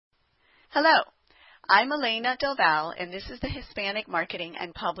Hello, I'm Elena Del Val, and this is the Hispanic Marketing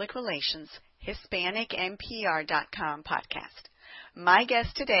and Public Relations HispanicMPR.com podcast. My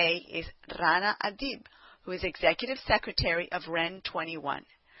guest today is Rana Adib, who is Executive Secretary of REN 21.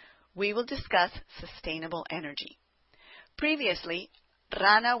 We will discuss sustainable energy. Previously,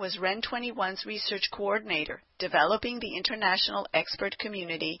 Rana was REN 21's research coordinator, developing the international expert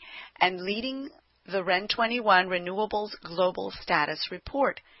community and leading the REN 21 Renewables Global Status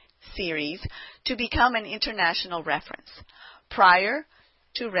Report series to become an international reference. Prior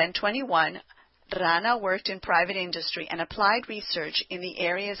to REN 21, Rana worked in private industry and applied research in the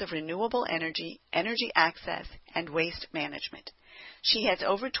areas of renewable energy, energy access, and waste management. She has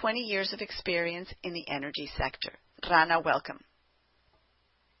over 20 years of experience in the energy sector. Rana, welcome.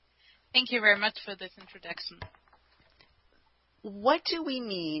 Thank you very much for this introduction. What do we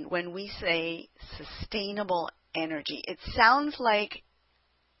mean when we say sustainable energy? It sounds like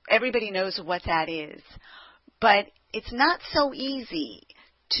everybody knows what that is, but it's not so easy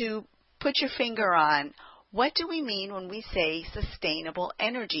to put your finger on. What do we mean when we say sustainable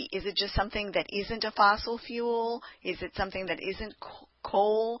energy? Is it just something that isn't a fossil fuel? Is it something that isn't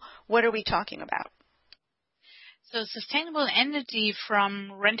coal? What are we talking about? So sustainable energy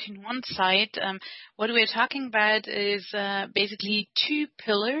from REN 21 side, what we're talking about is basically two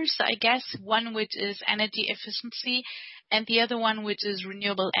pillars, I guess. One which is energy efficiency and the other one which is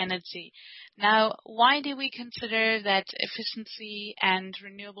renewable energy. Now, why do we consider that efficiency and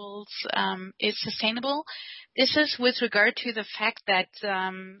renewables is sustainable? This is with regard to the fact that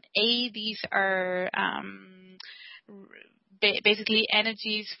these are basically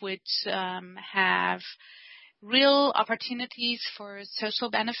energies which have real opportunities for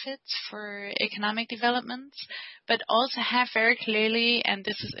social benefits, for economic developments, but also have very clearly, and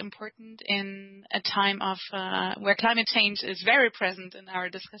this is important in a time of where climate change is very present in our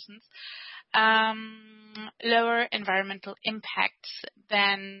discussions, lower environmental impacts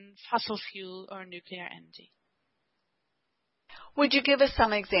than fossil fuel or nuclear energy. Would you give us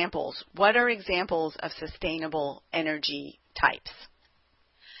some examples? What are examples of sustainable energy types?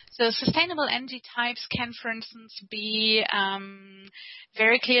 So sustainable energy types can, for instance, be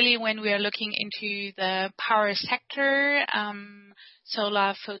very clearly when we are looking into the power sector,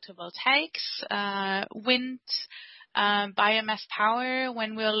 solar photovoltaics, wind, biomass power.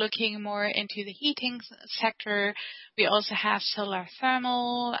 When we're looking more into the heating sector, we also have solar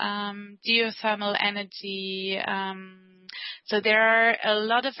thermal, geothermal energy. So there are a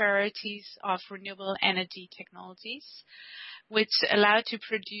lot of varieties of renewable energy technologies which allow to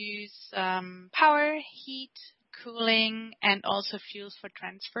produce power, heat, cooling, and also fuels for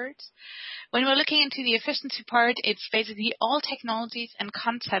transport. When we're looking into the efficiency part, it's basically all technologies and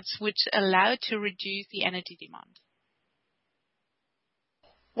concepts which allow to reduce the energy demand.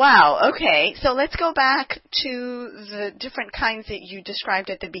 Wow, okay. So let's go back to the different kinds that you described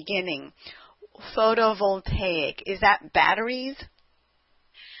at the beginning. Photovoltaic, is that batteries?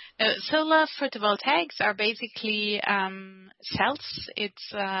 Solar photovoltaics are basically cells. It's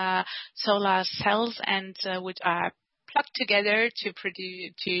solar cells and which are plugged together to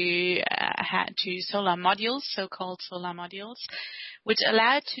produce to solar modules, so-called solar modules, which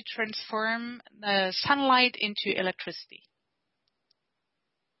allow to transform the sunlight into electricity.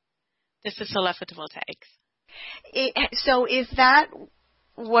 This is solar photovoltaics. So is that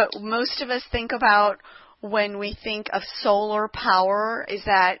what most of us think about when we think of solar power? Is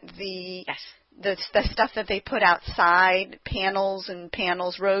that Yes. the stuff that they put outside, panels and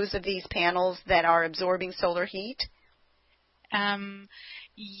panels, rows of these panels that are absorbing solar heat?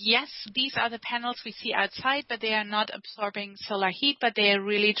 Yes, these are the panels we see outside, but they are not absorbing solar heat, but they are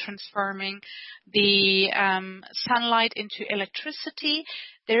really transforming the sunlight into electricity.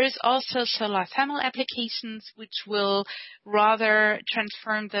 There is also solar thermal applications which will rather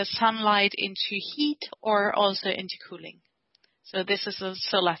transform the sunlight into heat or also into cooling. So this is a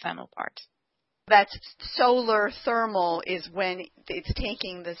solar thermal part. That's solar thermal is when it's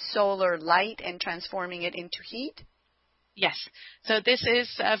taking the solar light and transforming it into heat? Yes. So this is,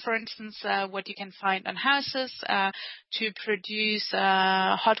 for instance, what you can find on houses to produce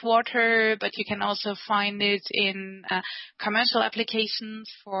hot water, but you can also find it in commercial applications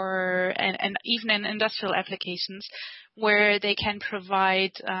and even in industrial applications where they can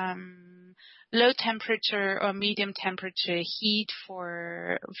provide low temperature or medium temperature heat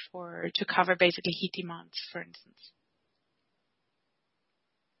to cover basically heat demands, for instance.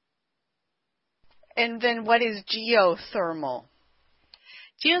 And then what is geothermal?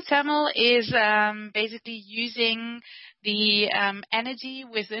 Geothermal is basically using the energy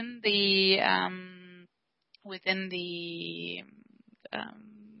within the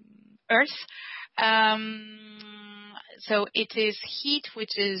Earth. So it is heat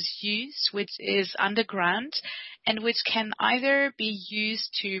which is used, which is underground, and which can either be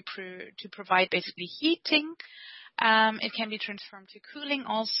used to provide basically heating. It can be transformed to cooling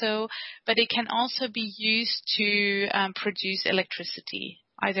also, but it can also be used to produce electricity,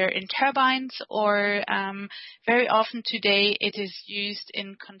 either in turbines or very often today it is used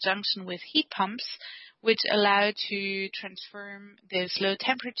in conjunction with heat pumps, which allow to transform this low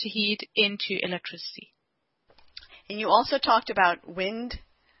temperature heat into electricity. And you also talked about wind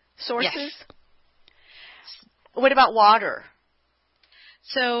sources? Yes. What about water?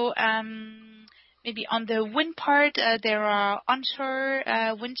 So maybe on the wind part, there are onshore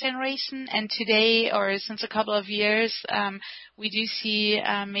wind generation, and today, or since a couple of years, we do see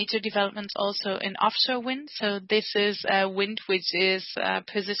major developments also in offshore wind. So this is wind which is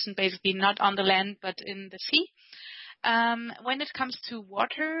positioned basically not on the land but in the sea. When it comes to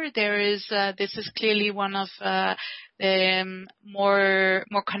water, this is clearly one of the more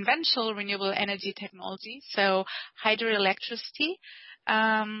conventional renewable energy technologies, so hydroelectricity.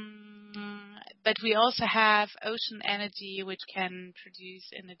 But we also have ocean energy, which can produce,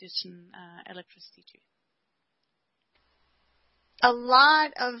 in addition, electricity too. A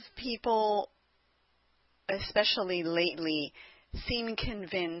lot of people, especially lately, seem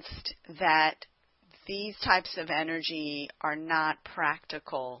convinced that these types of energy are not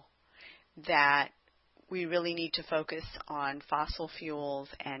practical, that we really need to focus on fossil fuels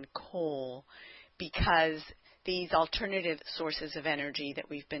and coal because these alternative sources of energy that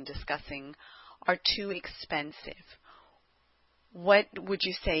we've been discussing are too expensive. What would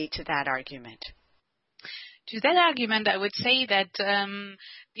you say to that argument? To that argument, I would say that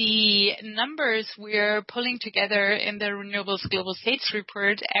the numbers we're pulling together in the Renewables Global States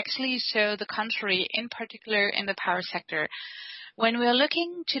report actually show the contrary, in particular in the power sector. When we're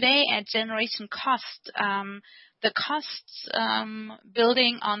looking today at generation cost, the costs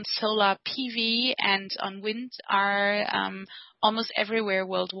building on solar PV and on wind are almost everywhere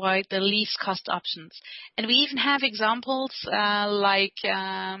worldwide the least cost options. And we even have examples like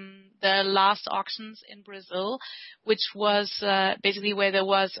the last auctions in Brazil, which was basically where there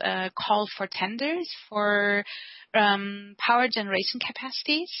was a call for tenders for power generation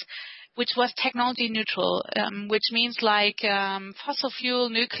capacities, which was technology neutral, which means like fossil fuel,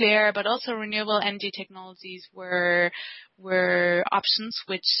 nuclear, but also renewable energy technologies were options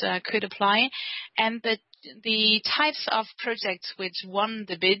which could apply. And the types of projects which won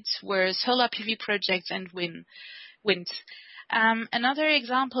the bids were solar PV projects and wind. Another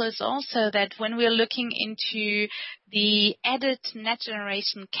example is also that when we're looking into the added net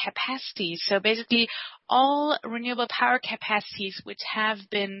generation capacity, so basically all renewable power capacities which have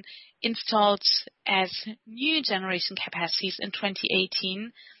been installed as new generation capacities in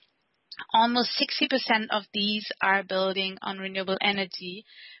 2018, almost 60% of these are building on renewable energy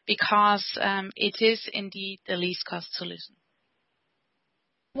because it is indeed the least cost solution.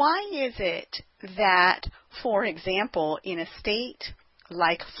 Why is it that, for example, in a state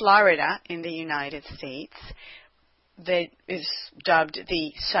like Florida in the United States, that is dubbed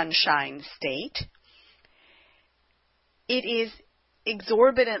the Sunshine State, it is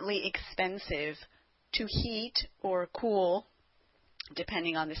exorbitantly expensive to heat or cool,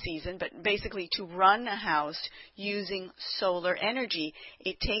 depending on the season, but basically to run a house using solar energy?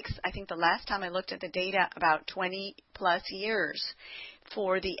 It takes, I think the last time I looked at the data, about 20 plus years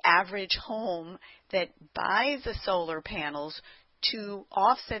for the average home that buys the solar panels to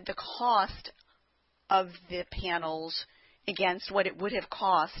offset the cost of the panels against what it would have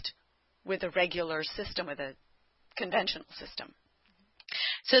cost with a regular system, with a conventional system.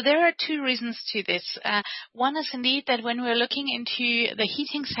 So there are two reasons to this. One is indeed that when we're looking into the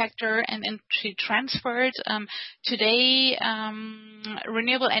heating sector and into transport, today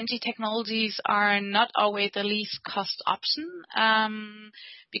renewable energy technologies are not always the least cost option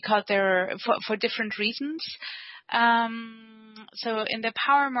because they're for different reasons. So in the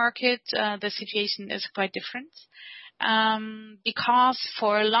power market, the situation is quite different. Because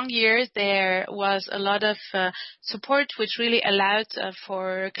for long years there was a lot of support which really allowed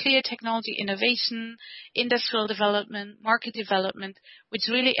for clear technology innovation, industrial development, market development, which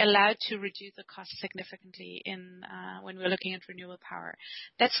really allowed to reduce the cost significantly when we're looking at renewable power.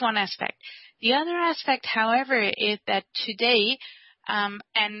 That's one aspect. The other aspect, however, is that today,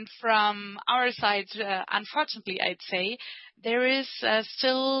 and from our side, unfortunately, I'd say, there is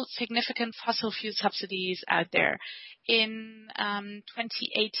still significant fossil fuel subsidies out there. In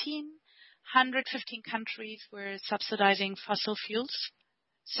 2018, 115 countries were subsidizing fossil fuels.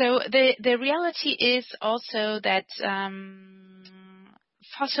 So the reality is also that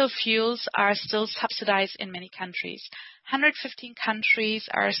fossil fuels are still subsidized in many countries. 115 countries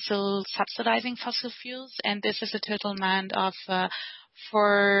are still subsidizing fossil fuels, and this is a total amount of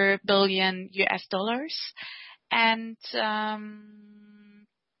 $4 billion US. And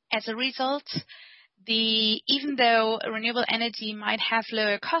as a result, even though renewable energy might have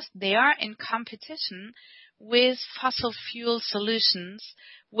lower cost, they are in competition with fossil fuel solutions,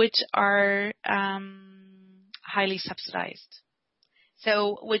 which are highly subsidized.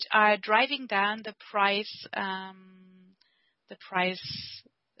 So, which are driving down the price in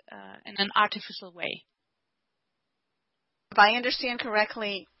an artificial way. If I understand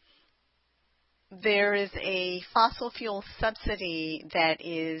correctly, there is a fossil fuel subsidy that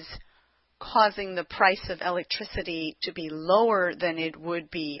is causing the price of electricity to be lower than it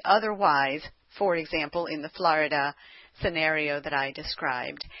would be otherwise, for example, in the Florida scenario that I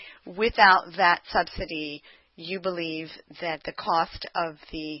described. Without that subsidy, you believe that the cost of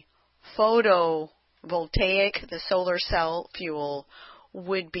the photovoltaic, the solar cell fuel,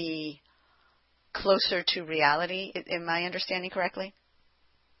 would be closer to reality. Am I understanding correctly?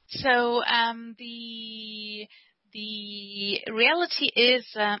 So the reality is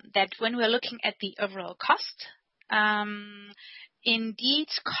that when we're looking at the overall cost, indeed,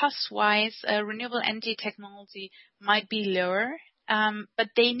 cost-wise, renewable energy technology might be lower, but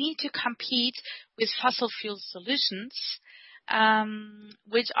they need to compete with fossil fuel solutions,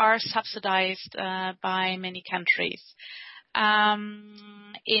 which are subsidized by many countries.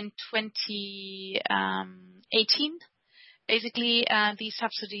 In 2018, basically, these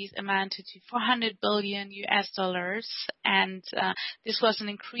subsidies amounted to $400 billion US, and this was an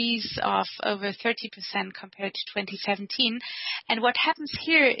increase of over 30% compared to 2017. And what happens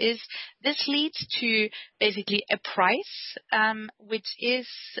here is this leads to basically a price which is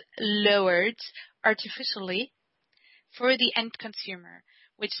lowered artificially for the end consumer,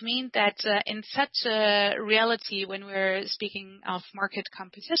 which means that in such a reality, when we're speaking of market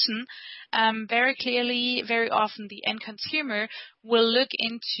competition, very clearly, very often the end consumer will look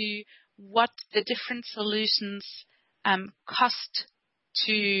into what the different solutions cost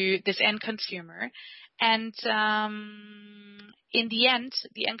to this end consumer. And in the end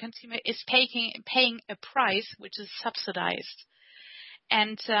consumer is paying a price which is subsidized.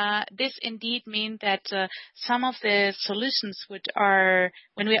 And this indeed means that some of the solutions which are,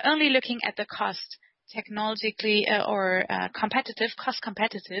 when we're only looking at the cost, technologically or cost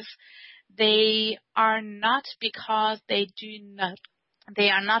competitive, they are not, because they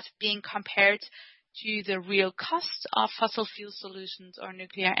are not being compared to the real cost of fossil fuel solutions or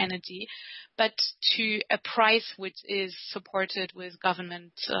nuclear energy, but to a price which is supported with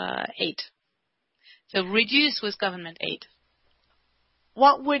government aid. So reduced with government aid.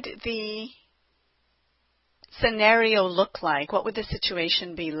 What would the scenario look like? What would the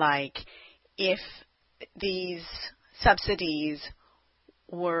situation be like if these subsidies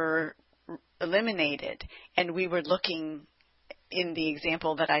were eliminated and we were looking, in the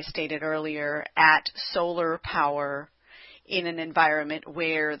example that I stated earlier, at solar power in an environment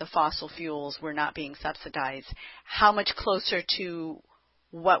where the fossil fuels were not being subsidized? How much closer to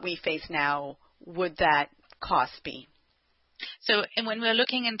what we face now would that cost be? So, and when we're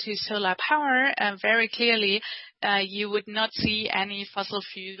looking into solar power, very clearly, you would not see any fossil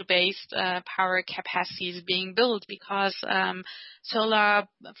fuel-based power capacities being built, because solar,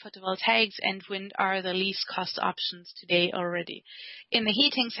 photovoltaics, and wind are the least cost options today already. In the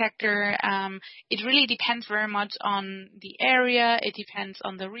heating sector, it really depends very much on the area. It depends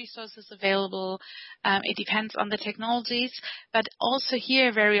on the resources available. It depends on the technologies. But also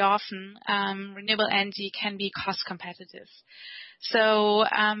here, very often, renewable energy can be cost competitive. So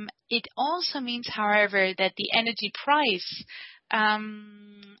it also means, however, that the energy price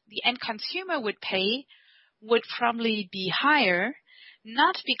the end consumer would pay would probably be higher,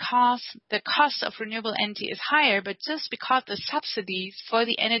 not because the cost of renewable energy is higher, but just because the subsidies for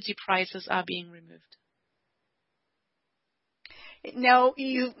the energy prices are being removed. Now,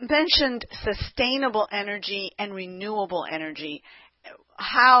 you mentioned sustainable energy and renewable energy.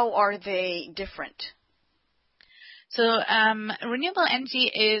 How are they different? So renewable energy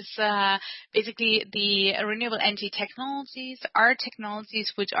is basically the renewable energy technologies are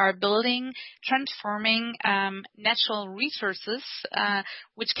technologies which are transforming natural resources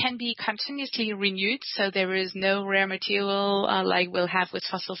which can be continuously renewed. So there is no rare material like we'll have with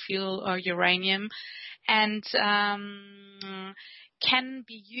fossil fuel or uranium, and can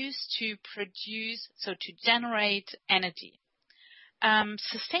be used to generate energy.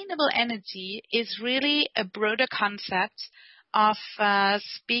 Sustainable energy is really a broader concept of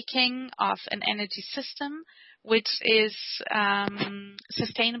speaking of an energy system which is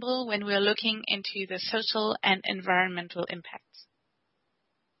sustainable when we're looking into the social and environmental impacts.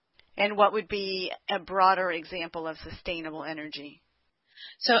 And what would be a broader example of sustainable energy?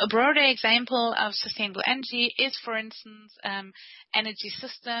 So a broader example of sustainable energy is, for instance, energy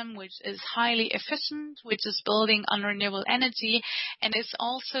system which is highly efficient, which is building on renewable energy, and is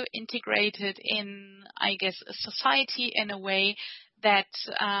also integrated in, I guess, a society in a way that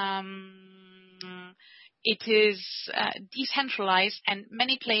it is decentralized, and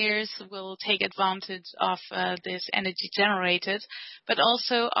many players will take advantage of this energy generated, but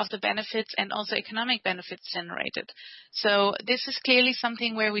also of the benefits and also economic benefits generated. So this is clearly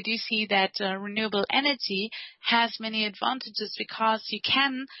something where we do see that renewable energy has many advantages, because you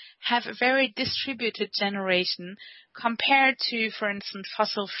can have a very distributed generation compared to, for instance,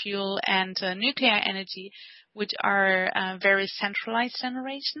 fossil fuel and nuclear energy, which are very centralized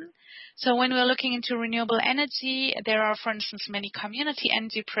generation. So when we're looking into renewable energy, there are, for instance, many community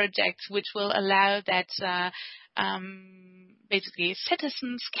energy projects which will allow that basically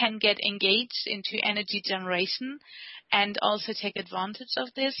citizens can get engaged into energy generation and also take advantage of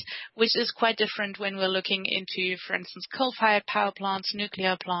this, which is quite different when we're looking into, for instance, coal-fired power plants,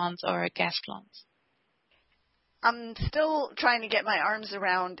 nuclear plants, or gas plants. I'm still trying to get my arms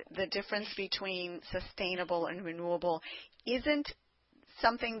around the difference between sustainable and renewable. Isn't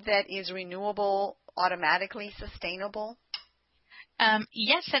something that is renewable automatically sustainable?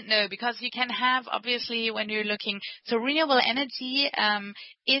 Yes and no, because you can have, obviously, when you're looking, so renewable energy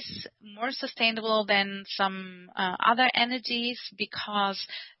is more sustainable than some other energies, because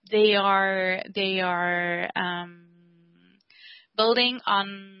they are building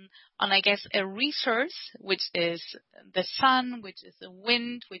on, I guess, a resource, which is the sun, which is the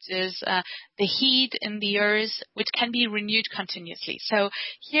wind, which is the heat in the earth, which can be renewed continuously. So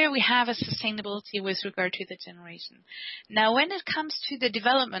here we have a sustainability with regard to the generation. Now, when it comes to the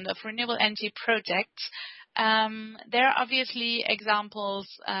development of renewable energy projects, there are obviously examples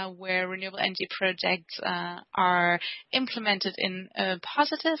where renewable energy projects are implemented in a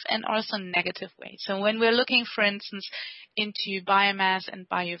positive and also negative way. So when we're looking, for instance, into biomass and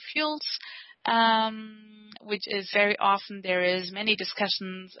biofuels, which is very often there is many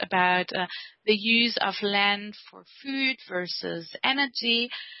discussions about the use of land for food versus energy,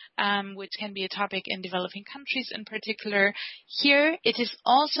 which can be a topic in developing countries in particular. Here, it is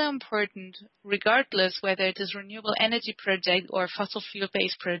also important, regardless whether it is renewable energy project or fossil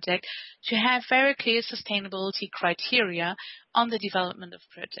fuel-based project, to have very clear sustainability criteria on the development of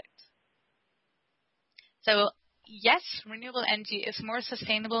projects. So, yes, renewable energy is more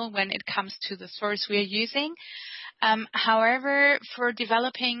sustainable when it comes to the source we are using. However, for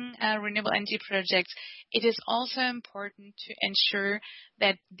developing renewable energy projects, it is also important to ensure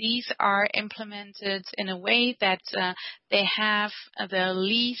that these are implemented in a way that they have the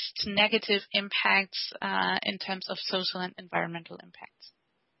least negative impacts in terms of social and environmental impacts.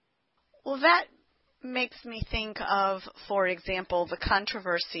 Well, that makes me think of, for example, the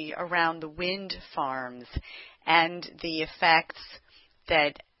controversy around the wind farms and the effects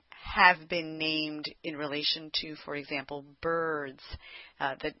that have been named in relation to, for example, birds,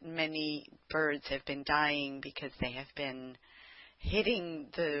 that many birds have been dying because they have been hitting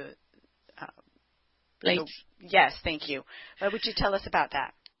the blades. Yes, thank you. Would you tell us about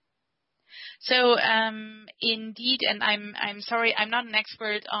that? So indeed, and I'm sorry, I'm not an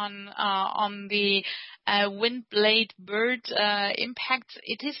expert on the wind blade bird impact.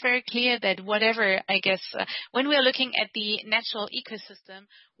 It is very clear that whatever, I guess, when we're looking at the natural ecosystem,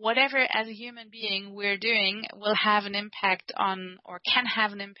 whatever as a human being we're doing will have an impact on, or can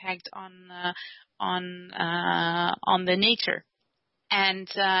have an impact on the nature. And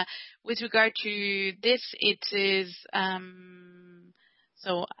with regard to this, it is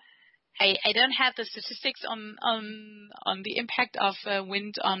so. I don't have the statistics on the impact of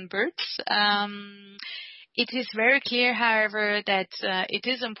wind on birds. It is very clear, however, that it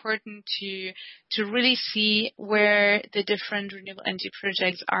is important to really see where the different renewable energy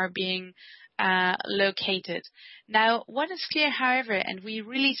projects are being located. Now, what is clear, however, and we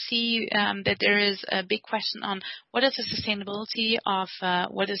really see that there is a big question on what is the sustainability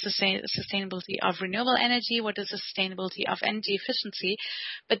of renewable energy, what is the sustainability of energy efficiency,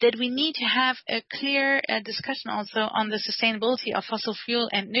 but that we need to have a clear discussion also on the sustainability of fossil fuel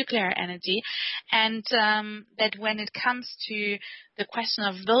and nuclear energy, and that when it comes to the question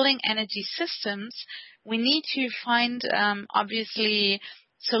of building energy systems, we need to find obviously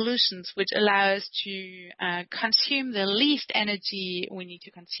solutions which allow us to consume the least energy we need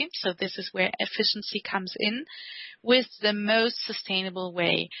to consume. So this is where efficiency comes in, with the most sustainable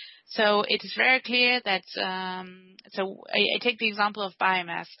way. So it is very clear that, I take the example of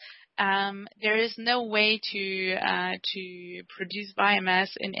biomass. There is no way to produce biomass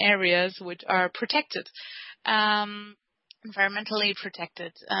in areas which are protected, environmentally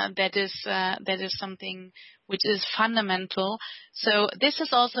protected. That is something which is fundamental. So this is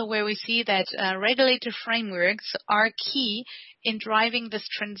also where we see that regulator frameworks are key in driving this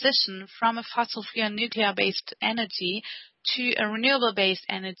transition from a fossil-free and nuclear-based energy to a renewable-based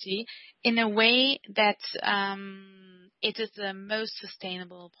energy in a way that it is the most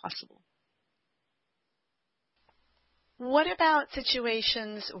sustainable possible. What about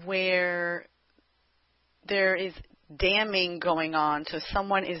situations where there is damming going on? So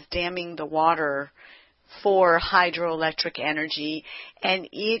someone is damming the water for hydroelectric energy, and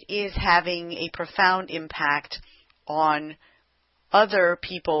it is having a profound impact on other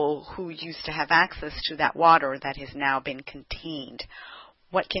people who used to have access to that water that has now been contained.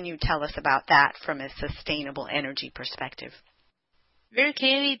 What can you tell us about that from a sustainable energy perspective? Very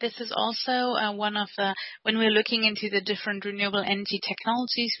clearly, this is also one of the, when we're looking into the different renewable energy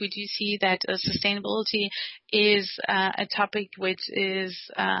technologies, we do see that sustainability is a topic which is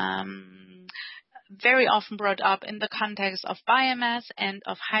very often brought up in the context of biomass and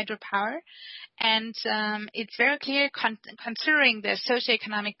of hydropower. And it's very clear, considering the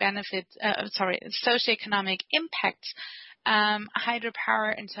socioeconomic socioeconomic impact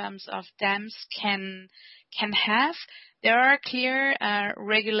hydropower in terms of dams can have. There are clear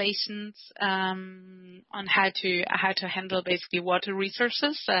regulations on how to handle basically water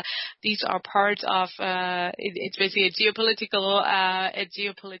resources. These are part of it's basically a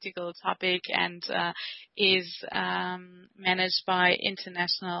geopolitical topic, and is managed by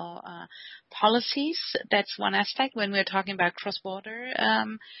international policies. That's one aspect when we're talking about cross-border.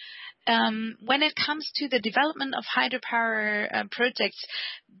 When it comes to the development of hydropower projects,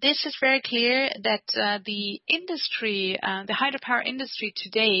 this is very clear that the industry, the hydropower industry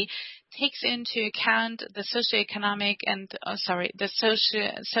today, takes into account the socioeconomic and the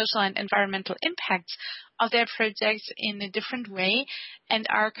social and environmental impacts of their projects in a different way, and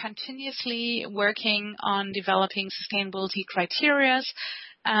are continuously working on developing sustainability criteria,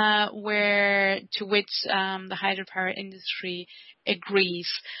 to which the hydropower industry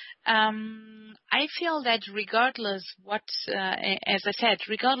agrees. I feel that regardless what, as I said,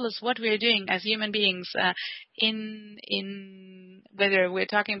 regardless what we are doing as human beings, in whether we're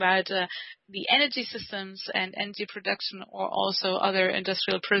talking about the energy systems and energy production, or also other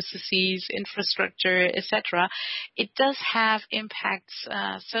industrial processes, infrastructure, etc., it does have impacts,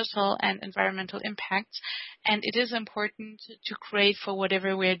 social and environmental impacts, and it is important to create for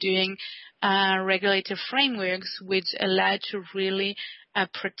whatever we're doing regulative frameworks which allow to really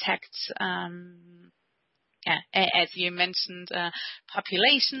protect, as you mentioned,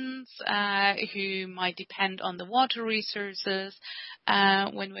 populations who might depend on the water resources,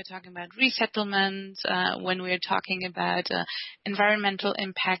 when we're talking about resettlement, when we're talking about environmental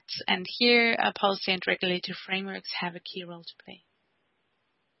impacts, and here policy and regulative frameworks have a key role to play.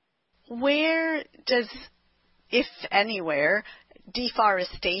 Where does, if anywhere,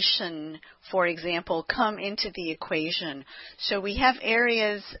 deforestation, for example, come into the equation? So we have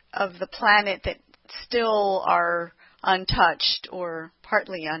areas of the planet that still are untouched or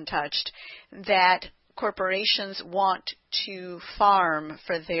partly untouched that corporations want to farm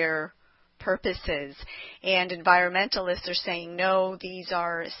for their purposes, and environmentalists are saying no, these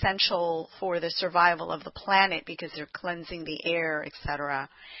are essential for the survival of the planet because they're cleansing the air, etc.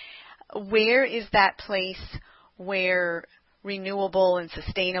 Where is that place where renewable and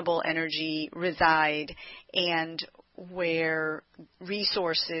sustainable energy reside, and where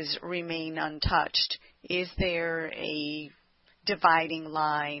resources remain untouched? Is there a dividing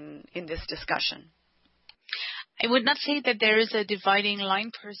line in this discussion? I would not say that there is a dividing line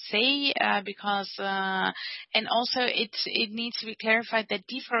per se, because, and also it needs to be clarified that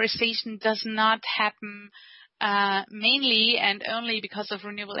deforestation does not happen mainly and only because of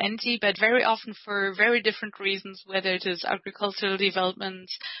renewable energy, but very often for very different reasons, whether it is agricultural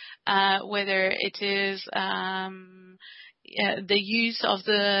development, whether it is the use of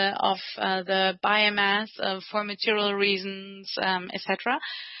the biomass for material reasons, etc.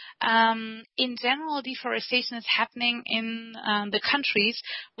 In general, deforestation is happening in the countries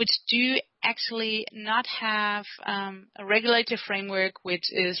which do actually not have a regulative framework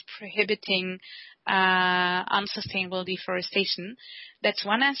which is prohibiting unsustainable deforestation. That's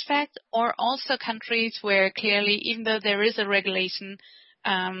one aspect. Or also countries where clearly, even though there is a regulation,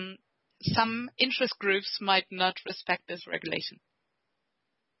 some interest groups might not respect this regulation.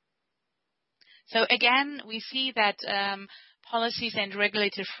 So again, we see that policies and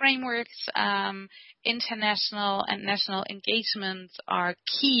regulated frameworks, international and national engagements are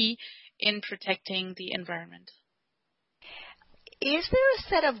key in protecting the environment. Is there a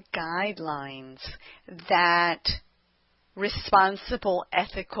set of guidelines that responsible,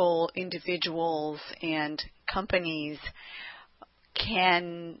 ethical individuals and companies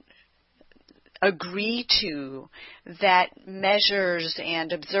can agree to, that measures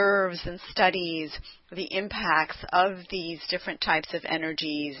and observes and studies the impacts of these different types of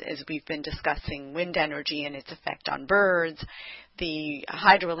energies, as we've been discussing, wind energy and its effect on birds, the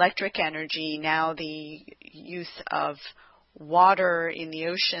hydroelectric energy, now the use of water in the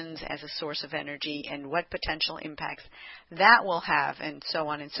oceans as a source of energy, and what potential impacts that will have, and so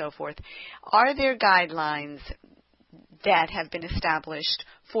on and so forth. Are there guidelines that have been established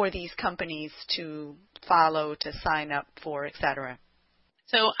for these companies to follow, to sign up for, etc.?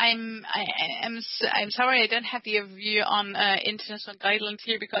 So I'm sorry I don't have your view on international guidelines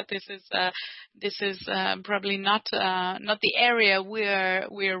here, because this is probably not the area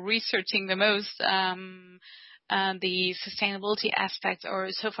we're researching the most. The sustainability aspects, or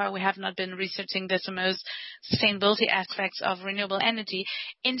so far we have not been researching the most sustainability aspects of renewable energy.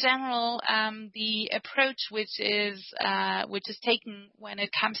 In general, the approach which is taken when it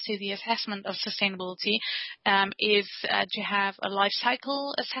comes to the assessment of sustainability is to have a life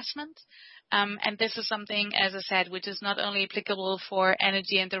cycle assessment. And this is something, as I said, which is not only applicable for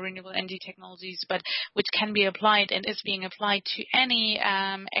energy and the renewable energy technologies, but which can be applied and is being applied to any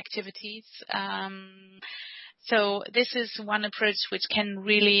activities. So this is one approach which can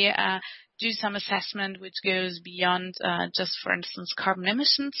really do some assessment which goes beyond just, for instance, carbon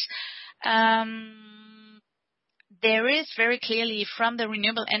emissions. There is very clearly from the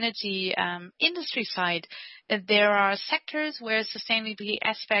renewable energy industry side, there are sectors where sustainability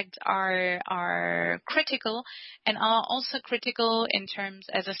aspects are critical, and are also critical in terms,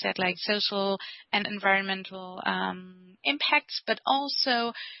 as I said, like social and environmental impacts, but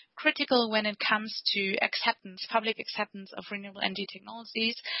also critical when it comes to acceptance, public acceptance of renewable energy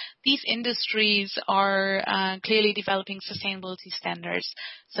technologies. These industries are clearly developing sustainability standards.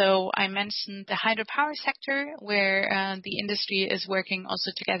 So I mentioned the hydropower sector, where the industry is working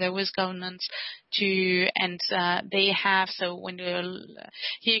also together with governments they have, so when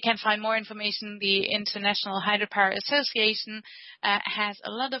here you can find more information. The International Hydropower Association has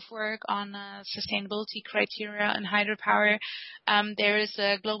a lot of work on sustainability criteria in hydropower. There is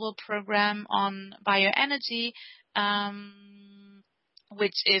a global program on bioenergy,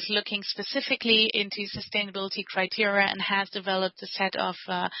 which is looking specifically into sustainability criteria and has developed a set of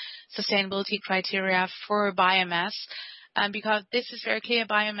sustainability criteria for biomass. Because this is very clear,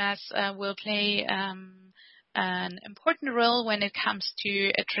 biomass will play an important role when it comes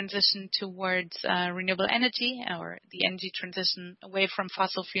to a transition towards renewable energy, or the energy transition away from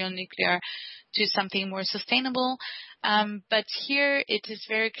fossil fuel nuclear to something more sustainable. But here it is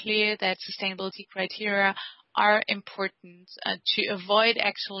very clear that sustainability criteria are important to avoid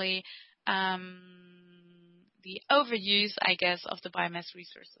actually the overuse, I guess, of the biomass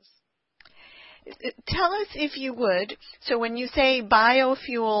resources. Tell us, if you would, so when you say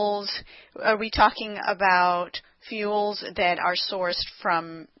biofuels, are we talking about fuels that are sourced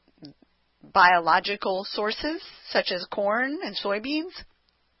from biological sources, such as corn and soybeans?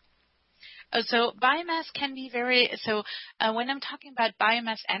 So biomass can be when I'm talking about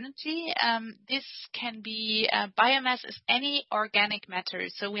biomass energy, this can be, biomass is any organic matter.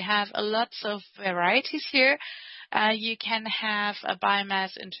 So we have lots of varieties here. You can have a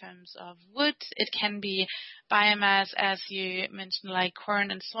biomass in terms of wood. It can be biomass, as you mentioned, like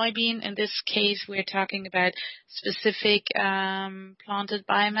corn and soybean. In this case, we're talking about specific planted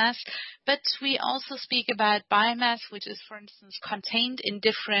biomass. But we also speak about biomass, which is, for instance, contained in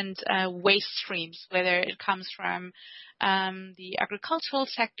different waste streams, whether it comes from the agricultural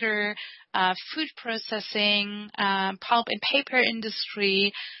sector, food processing, pulp and paper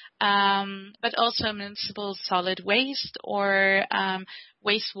industry, but also municipal solid waste or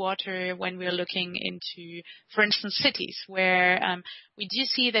wastewater when we're looking into, for instance, cities, where we do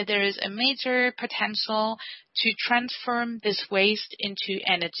see that there is a major potential to transform this waste into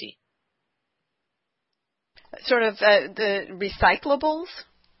energy. Sort of the recyclables?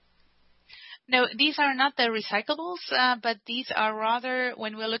 No, these are not the recyclables, but these are rather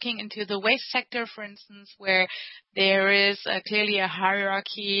when we're looking into the waste sector, for instance, where there is clearly a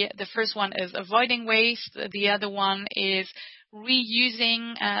hierarchy. The first one is avoiding waste. The other one is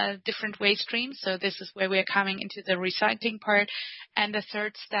reusing different waste streams. So this is where we're coming into the recycling part. And the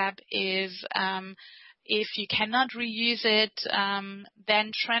third step is if you cannot reuse it,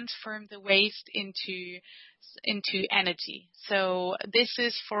 then transform the waste into energy. So this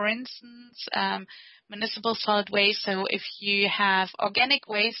is, for instance, municipal solid waste. So if you have organic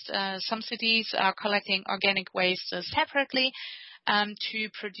waste, some cities are collecting organic waste separately to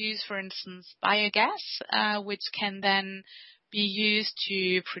produce, for instance, biogas, which can then be used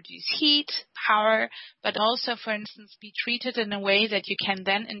to produce heat, power, but also, for instance, be treated in a way that you can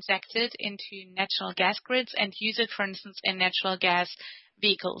then inject it into natural gas grids and use it, for instance, in natural gas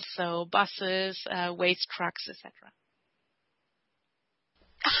vehicles, so buses, waste trucks, etc.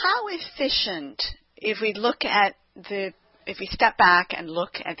 How efficient, if we step back and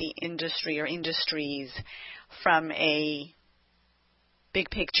look at the industry or industries from a big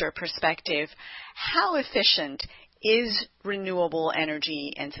picture perspective, how efficient is renewable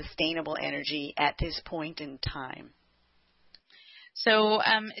energy and sustainable energy at this point in time? So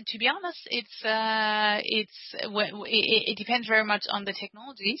to be honest, it depends very much on the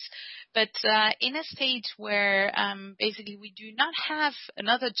technologies. But in a stage where basically we do not have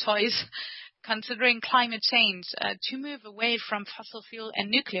another choice, considering climate change, to move away from fossil fuel and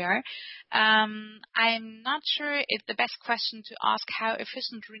nuclear, I'm not sure it's the best question to ask how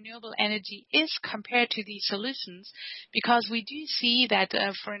efficient renewable energy is compared to these solutions, because we do see that,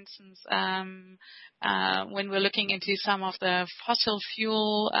 for instance, when we're looking into some of the fossil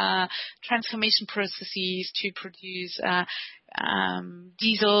fuel transformation processes to produce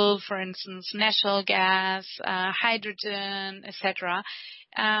diesel, for instance, natural gas, hydrogen, etc.,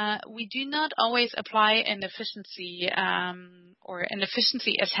 we do not always apply an efficiency or an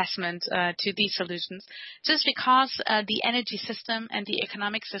efficiency assessment to these solutions, just because the energy system and the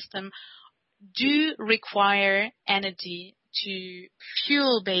economic system do require energy to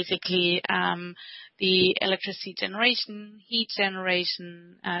fuel basically the electricity generation, heat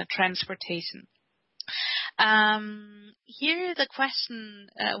generation, transportation. Here the question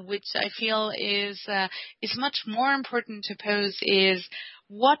which I feel is much more important to pose is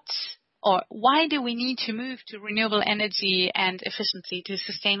why do we need to move to renewable energy and efficiency to a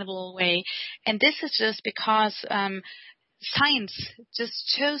sustainable way? And this is just because science just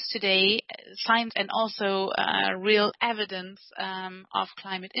shows today, science and also real evidence of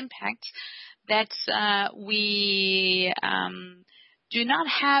climate impact, that we do not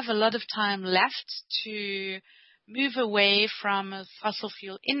have a lot of time left to move away from a fossil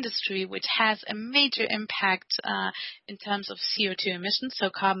fuel industry, which has a major impact in terms of CO2 emissions, so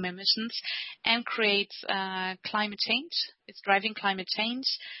carbon emissions, and creates climate change. It's driving climate change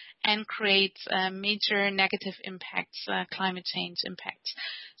and creates major negative impacts, climate change impacts.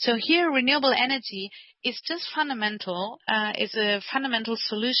 So here, renewable energy is just fundamental, is a fundamental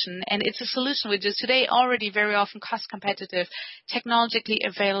solution, and it's a solution which is today already very often cost competitive, technologically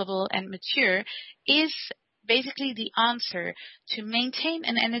available and mature, is basically the answer to maintain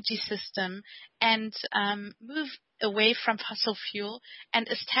an energy system and move away from fossil fuel and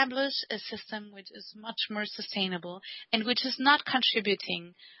establish a system which is much more sustainable and which is not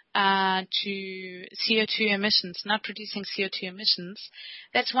contributing to CO2 emissions, not producing CO2 emissions.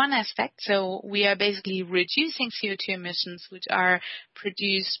 That's one aspect. So we are basically reducing CO2 emissions which are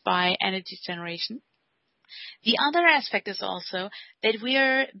produced by energy generation. The other aspect is also that we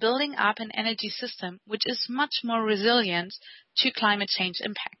are building up an energy system which is much more resilient to climate change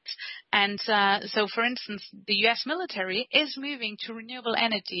impacts. And so, for instance, the U.S. military is moving to renewable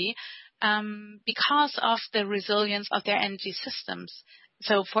energy because of the resilience of their energy systems.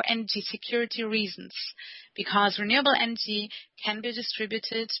 So for energy security reasons, because renewable energy can be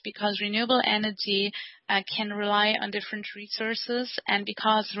distributed, because renewable energy can rely on different resources, and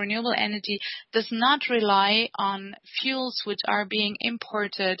because renewable energy does not rely on fuels which are being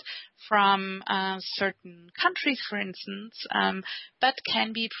imported from certain countries, for instance, but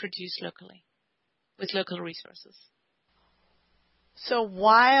can be produced locally with local resources. So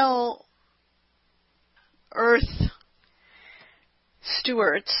while Earth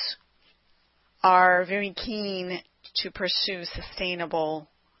stewards are very keen to pursue sustainable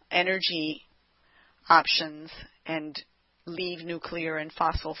energy options and leave nuclear and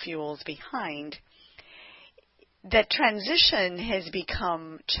fossil fuels behind, that transition has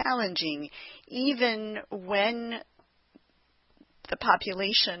become challenging even when the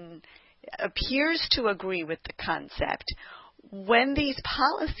population appears to agree with the concept. when these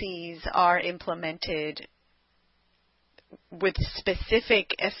policies are implemented with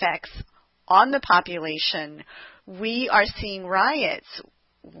specific effects on the population, we are seeing riots.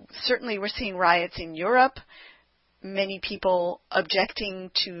 Certainly we're seeing riots in Europe, many people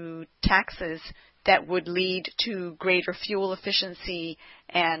objecting to taxes that would lead to greater fuel efficiency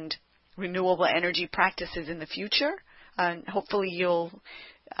and renewable energy practices in the future. Hopefully you'll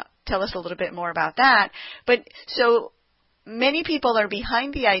tell us a little bit more about that. But so many people are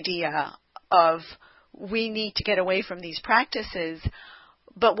behind the idea of we need to get away from these practices,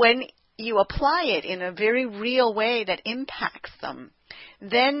 but when you apply it in a very real way that impacts them,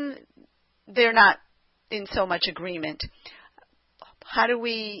 then they're not in so much agreement. How do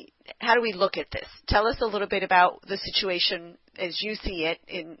we look at this? Tell us a little bit about the situation as you see it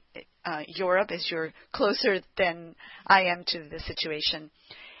in Europe, as you're closer than I am to the situation.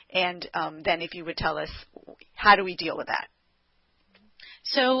 And then if you would tell us, how do we deal with that?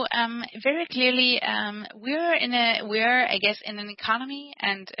 So very clearly, we're I guess in an economy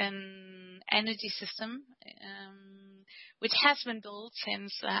and an energy system which has been built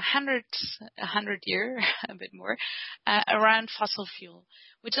since 100 years, a bit more, around fossil fuel,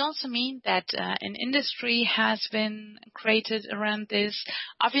 which also means that an industry has been created around this.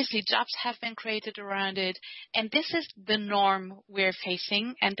 Obviously, jobs have been created around it, and this is the norm we're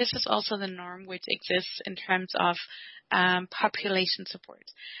facing, and this is also the norm which exists in terms of population support.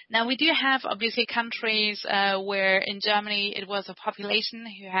 Now, we do have obviously countries where in Germany it was a population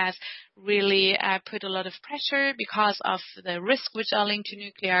who has really put a lot of pressure because of the risk which are linked to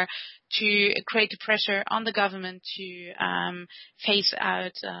nuclear to create the pressure on the government to phase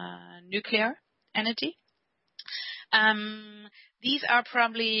out nuclear energy. These are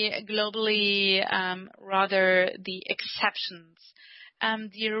probably globally rather the exceptions.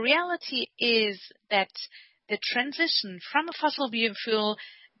 The reality is that the transition from a fossil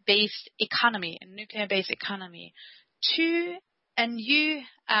fuel-based economy, a nuclear-based economy, to a new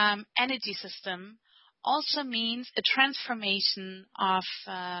energy system also means a transformation of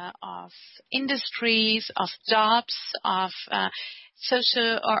industries, of jobs, of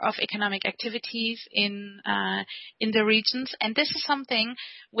social or of economic activities in the regions, and this is something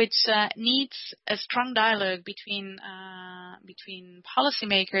which needs a strong dialogue between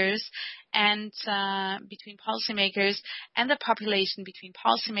policymakers and the population, between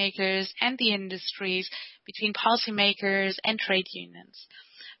policymakers and the industries, between policymakers and trade unions.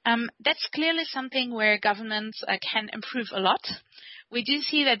 That's clearly something where governments can improve a lot. We do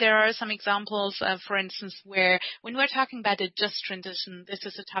see that there are some examples, for instance, where when we're talking about a just transition, this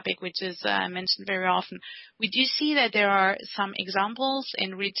is a topic which is mentioned very often. We do see that there are some examples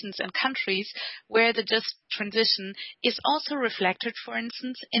in regions and countries where the just transition is also reflected, for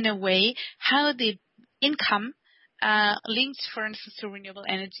instance, in a way how the income linked, for instance, to renewable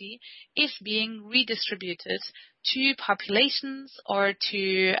energy is being redistributed to populations or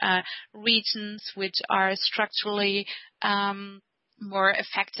to regions which are structurally more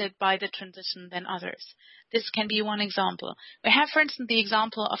affected by the transition than others. This can be one example. We have, for instance, the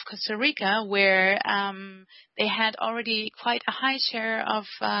example of Costa Rica, where they had already quite a high share of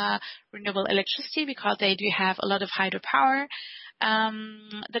renewable electricity because they do have a lot of hydropower.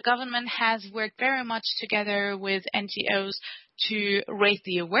 The government has worked very much together with NGOs to raise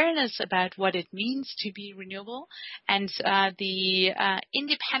the awareness about what it means to be renewable and the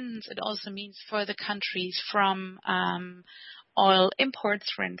independence it also means for the countries from oil imports,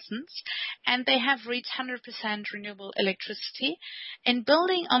 for instance, and they have reached 100% renewable electricity. And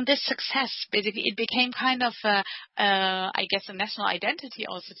building on this success, basically, it became kind of, I guess, a national identity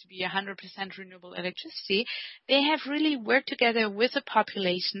also to be 100% renewable electricity. They have really worked together with the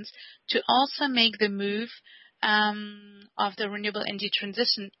populations to also make the move of the renewable energy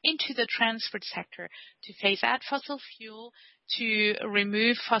transition into the transport sector, to phase out fossil fuel, to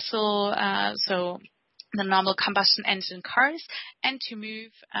remove fossil, so the normal combustion engine cars, and to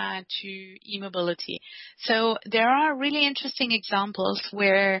move to e-mobility. So there are really interesting examples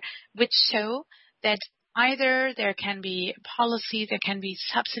which show that either there can be policy, there can be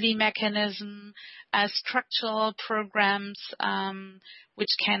subsidy mechanism, structural programs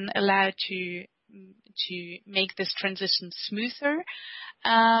which can allow to make this transition smoother,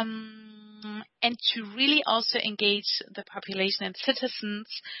 and to really also engage the population and citizens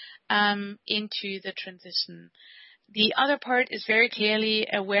into the transition. The other part is very clearly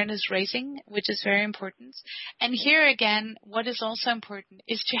awareness raising, which is very important. And here again, what is also important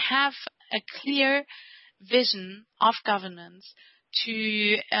is to have a clear vision of governance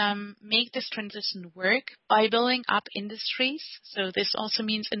to make this transition work by building up industries. So this also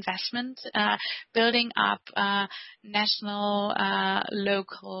means investment, building up national,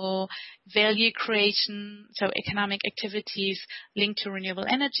 local value creation, so economic activities linked to renewable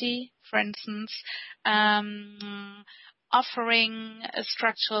energy, for instance, offering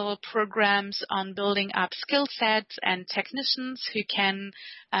structural programs on building up skill sets and technicians who can,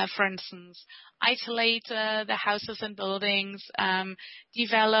 for instance, isolate the houses and buildings,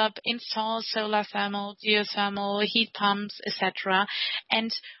 develop, install solar thermal, geothermal, heat pumps, etc.,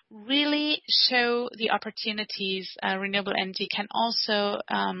 and really show the opportunities renewable energy can also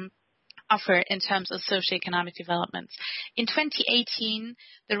offer in terms of socioeconomic developments. In 2018,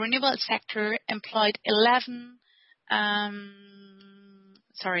 the renewable sector employed 11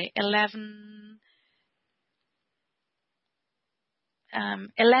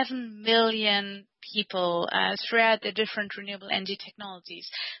 million people throughout the different renewable energy technologies.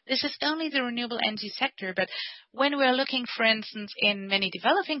 This is only the renewable energy sector, but when we're looking, for instance, in many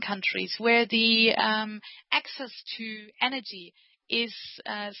developing countries where the access to energy is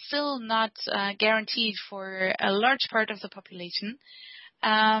still not guaranteed for a large part of the population,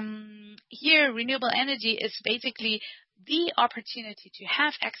 here renewable energy is basically the opportunity to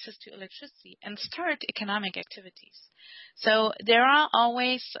have access to electricity and start economic activities. So there are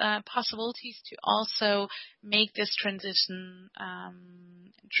always possibilities to also make this transition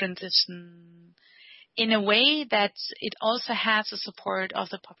in a way that it also has the support of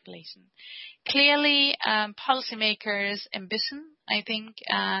the population. Clearly, policymakers' ambition, I think,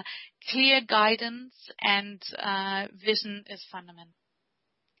 clear guidance and vision is fundamental.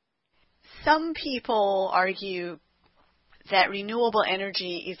 Some people argue that renewable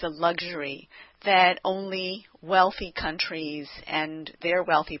energy is a luxury that only wealthy countries and their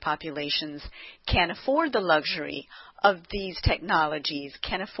wealthy populations can afford the luxury of these technologies,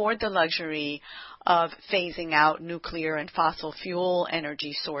 can afford the luxury of phasing out nuclear and fossil fuel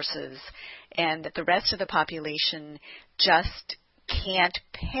energy sources, and that the rest of the population just can't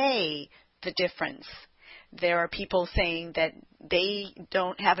pay the difference. There are people saying that they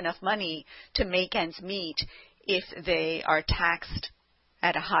don't have enough money to make ends meet if they are taxed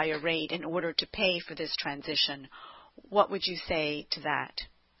at a higher rate in order to pay for this transition. What would you say to that?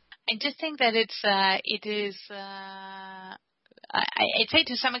 I just think that I'd say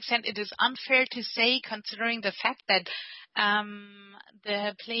to some extent it is unfair to say, considering the fact that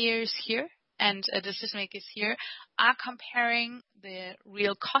the players here and decision makers here are comparing the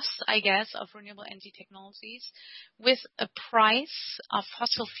real costs, I guess, of renewable energy technologies with a price of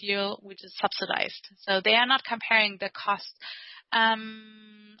fossil fuel which is subsidized. So they are not comparing the cost.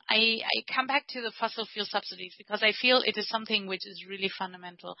 I come back to the fossil fuel subsidies because I feel it is something which is really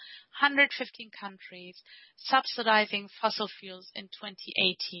fundamental. 115 countries subsidizing fossil fuels in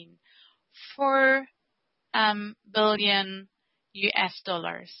 2018, $4 billion.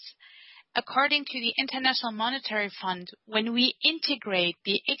 According to the International Monetary Fund, when we integrate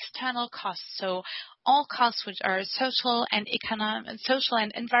the external costs, so all costs which are social and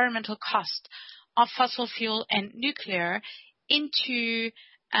environmental costs of fossil fuel and nuclear, into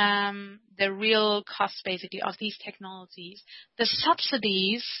the real costs basically of these technologies, the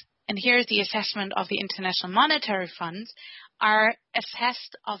subsidies, and here's the assessment of the International Monetary Fund, are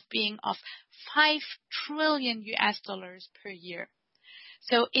assessed of being of $5 trillion per year.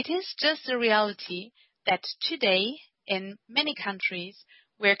 So it is just a reality that today in many countries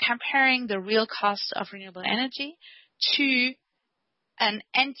we're comparing the real cost of renewable energy to an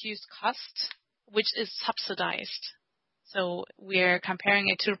end-use cost which is subsidized. So we're comparing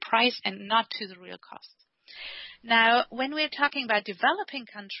it to the price and not to the real cost. Now, when we're talking about developing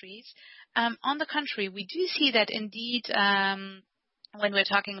countries, on the contrary, we do see that indeed when we're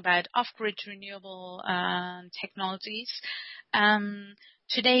talking about off-grid renewable technologies,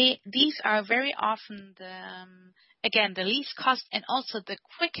 today these are very often the least cost and also the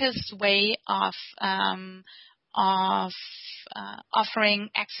quickest way of offering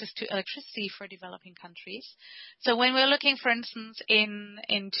access to electricity for developing countries. So when we're looking, for instance,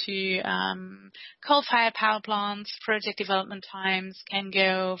 into coal-fired power plants, project development times can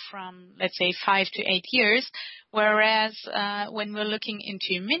go from, let's say, 5 to 8 years, whereas when we're looking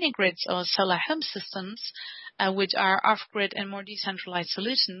into mini-grids or solar home systems, which are off-grid and more decentralized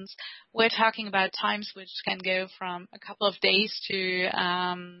solutions, we're talking about times which can go from a couple of days to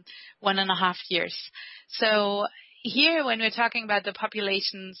 1.5 years. So here, when we're talking about the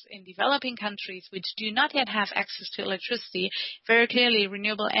populations in developing countries which do not yet have access to electricity, very clearly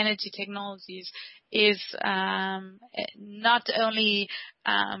renewable energy technologies is not only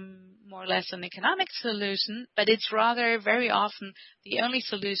more or less an economic solution, but it's rather very often the only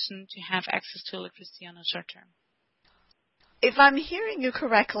solution to have access to electricity on a short term. If I'm hearing you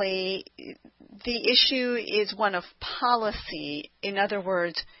correctly, the issue is one of policy. In other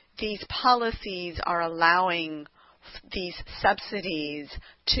words, these policies are allowing these subsidies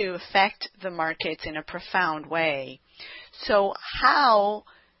to affect the markets in a profound way. So how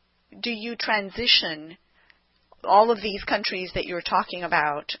do you transition all of these countries that you're talking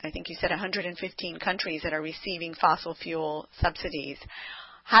about? I think you said 115 countries that are receiving fossil fuel subsidies.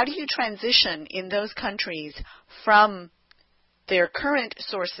 How do you transition in those countries from their current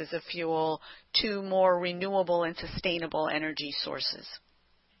sources of fuel to more renewable and sustainable energy sources?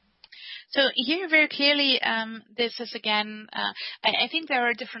 So here, very clearly, this is again, I think there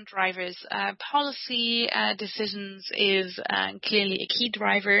are different drivers. Policy decisions is clearly a key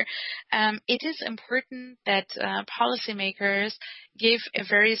driver. It is important that policymakers give a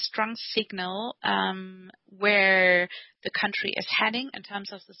very strong signal where the country is heading in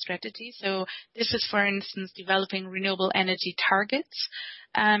terms of the strategy. So this is, for instance, developing renewable energy targets.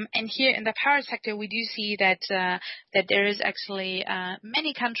 And here in the power sector, we do see that there is actually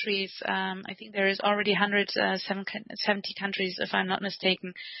many countries. I think there is already 170 countries, if I'm not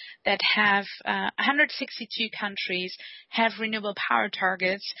mistaken, that have 162 countries have renewable power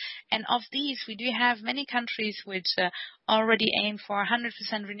targets. And of these, we do have many countries which already aim for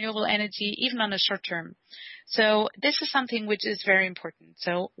 100% renewable energy, even on the short term. So this is something which is very important.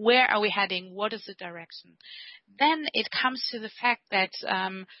 So where are we heading? What is the direction? Then it comes to the fact that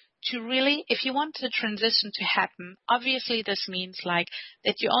to really, if you want the transition to happen, obviously this means like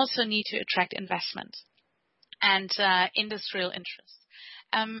that you also need to attract investment and industrial interest.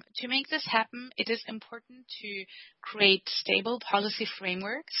 To make this happen, it is important to create stable policy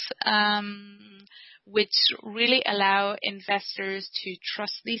frameworks which really allow investors to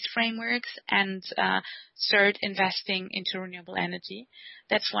trust these frameworks and start investing into renewable energy.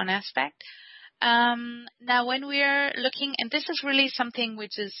 That's one aspect. Now, when we are looking, and this is really something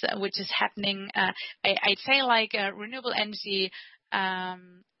which is happening, I'd say like a renewable energy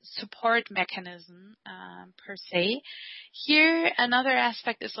support mechanism per se. Here, another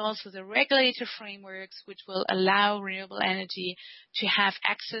aspect is also the regulator frameworks, which will allow renewable energy to have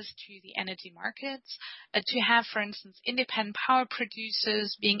access to the energy markets, to have, for instance, independent power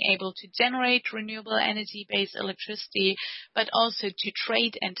producers being able to generate renewable energy-based electricity, but also to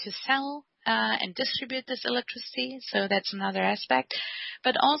trade and to sell and distribute this electricity. So that's another aspect.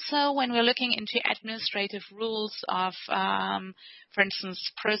 But also when we're looking into administrative rules of, for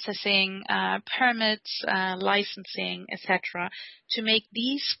instance, processing permits, licensing, etc., to make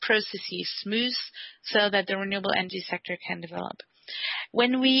these processes smooth so that the renewable energy sector can develop.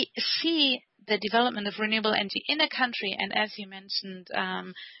 When we see the development of renewable energy in a country, and as you mentioned,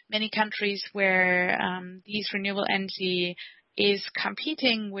 many countries where these renewable energy is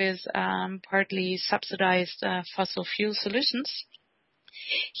competing with partly subsidized fossil fuel solutions.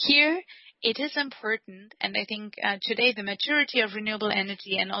 Here, it is important, and I think today the maturity of renewable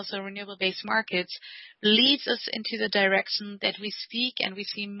energy and also renewable-based markets leads us into the direction that we speak, and we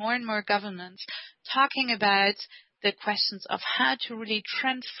see more and more governments talking about the questions of how to really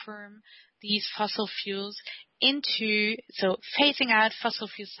transform these fossil fuels into, so phasing out fossil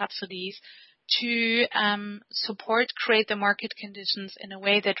fuel subsidies to create the market conditions in a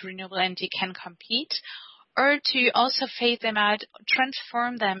way that renewable energy can compete, or to also phase them out,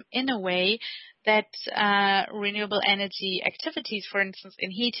 transform them in a way that renewable energy activities, for instance,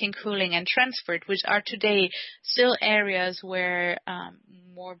 in heating, cooling, and transport, which are today still areas where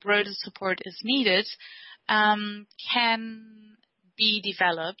more broader support is needed, can be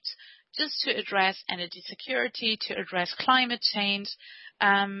developed just to address energy security, to address climate change,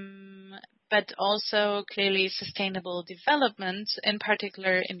 but also clearly sustainable development, in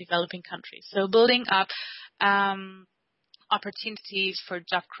particular in developing countries. So building up opportunities for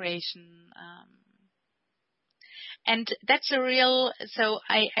job creation. And that's a real, so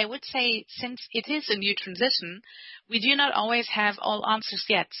I would say, since it is a new transition, we do not always have all answers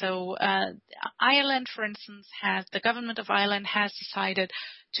yet. So Ireland, for instance, the government of Ireland has decided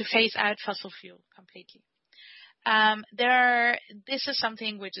to phase out fossil fuel completely. This is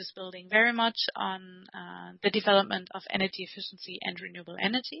something which is building very much on the development of energy efficiency and renewable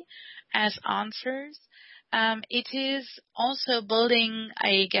energy as answers. It is also building,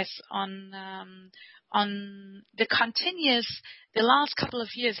 I guess, on the last couple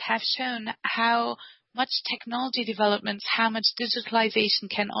of years have shown how much technology developments, how much digitalization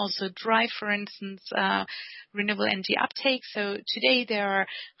can also drive, for instance, renewable energy uptake. So today there are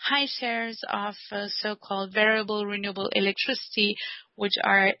high shares of so-called variable renewable electricity, which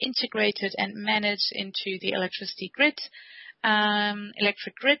are integrated and managed into the electricity grid.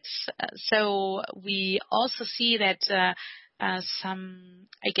 Electric grids. So we also see that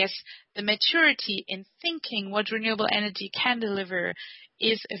the maturity in thinking what renewable energy can deliver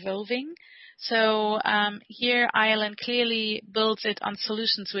is evolving. So here Ireland clearly builds it on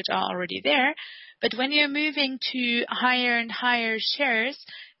solutions which are already there. But when you're moving to higher and higher shares,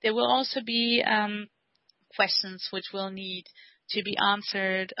 there will also be questions which will need to be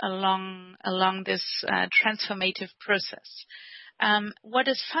answered along this transformative process. What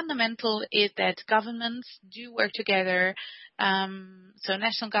is fundamental is that governments do work together, so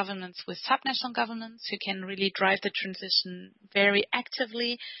national governments with subnational governments who can really drive the transition very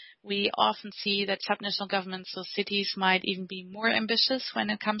actively. We often see that subnational governments or cities might even be more ambitious when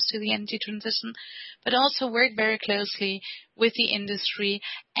it comes to the energy transition, but also work very closely with the industry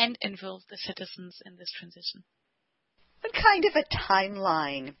and involve the citizens in this transition. What kind of a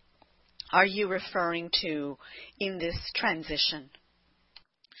timeline are you referring to in this transition?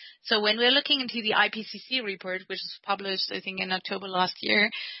 So when we're looking into the IPCC report, which was published, I think, in October last year,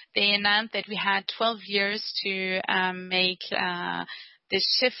 they announced that we had 12 years to make this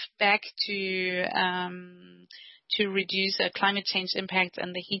shift back to reduce climate change impact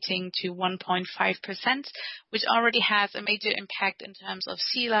and the heating to 1.5%, which already has a major impact in terms of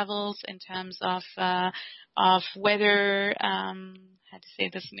sea levels, in terms of weather, how to say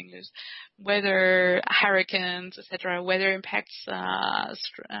this in English, weather, hurricanes, etc., weather impacts.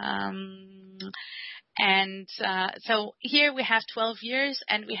 So here we have 12 years,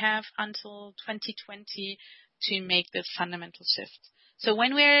 and we have until 2020 to make this fundamental shift. So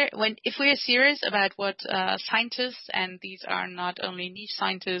if we're serious about what scientists, and these are not only niche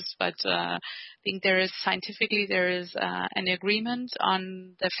scientists, but I think there is an agreement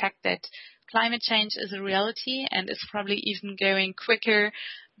on the fact that climate change is a reality and is probably even going quicker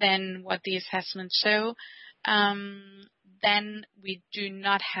than what the assessments show, then we do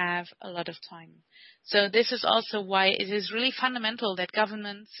not have a lot of time. So this is also why it is really fundamental that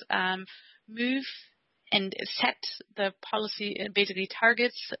governments move and set the policy, basically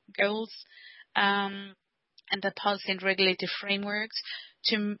targets, goals, and the policy and regulative frameworks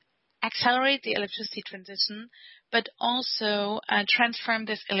to accelerate the electricity transition, but also transform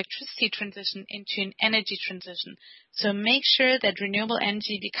this electricity transition into an energy transition. So make sure that renewable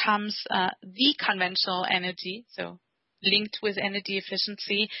energy becomes the conventional energy, so linked with energy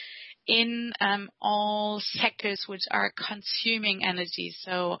efficiency in all sectors which are consuming energy.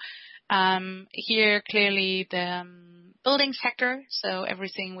 So here clearly the building sector, so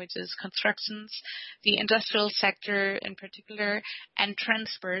everything which is constructions, the industrial sector in particular, and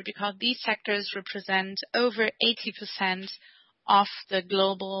transport, because these sectors represent over 80% of the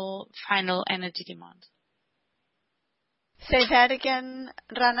global final energy demand. Say that again,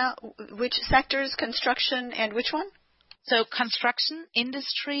 Rana. Which sectors, construction and which one? So construction,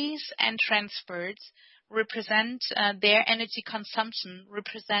 industries, and transport represent their energy consumption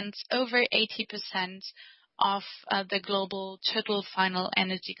represents over 80% of the global total final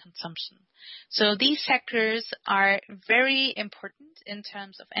energy consumption. So these sectors are very important in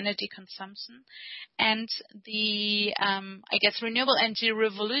terms of energy consumption, and the renewable energy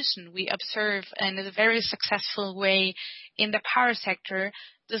revolution we observe in a very successful way in the power sector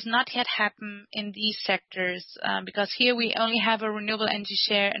does not yet happen in these sectors because here we only have a renewable energy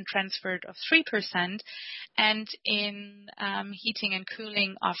share and transport of 3% and in heating and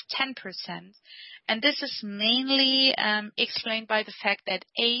cooling of 10%. And this is mainly explained by the fact that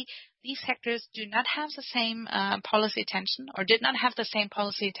these sectors do not have the same policy attention or did not have the same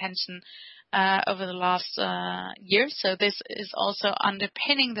policy attention over the last years. So this is also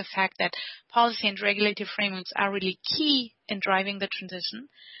underpinning the fact that policy and regulative frameworks are really key in driving the transition.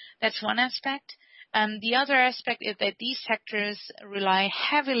 That's one aspect. The other aspect is that these sectors rely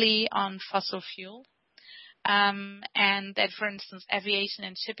heavily on fossil fuel. And that, for instance, aviation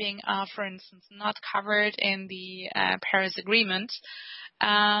and shipping are, for instance, not covered in the Paris Agreement.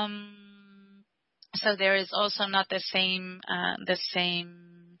 So there is also not the same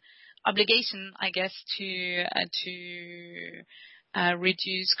obligation, I guess, to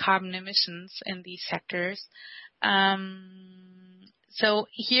reduce carbon emissions in these sectors. So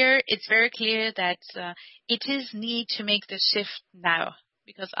here it's very clear that it is need to make the shift now,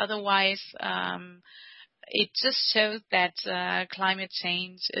 because otherwise it just shows that climate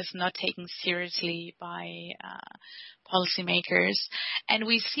change is not taken seriously by policymakers. And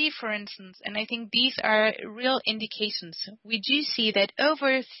we see, for instance, and I think these are real indications, we do see that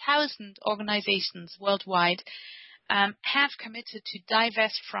over 1,000 organizations worldwide have committed to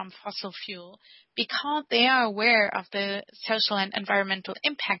divest from fossil fuel because they are aware of the social and environmental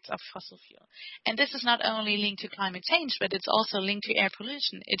impacts of fossil fuel. And this is not only linked to climate change, but it's also linked to air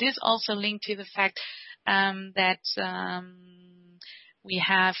pollution. It is also linked to the fact that we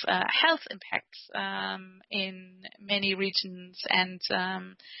have health impacts in many regions, and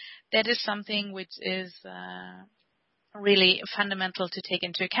that is something which is really fundamental to take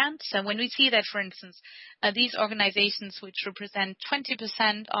into account. So when we see that, for instance, these organizations which represent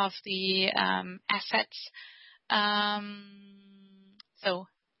 20% of the assets, so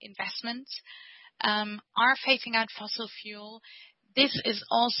investments, are phasing out fossil fuel, this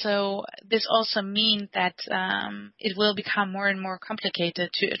also means that it will become more and more complicated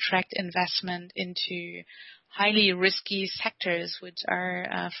to attract investment into highly risky sectors, which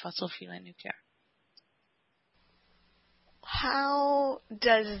are fossil fuel and nuclear. How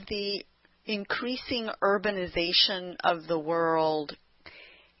does the increasing urbanization of the world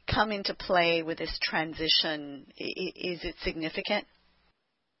come into play with this transition? Is it significant?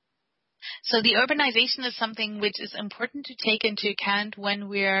 So the urbanization is something which is important to take into account when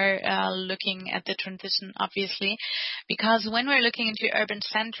we're looking at the transition, obviously, because when we're looking into urban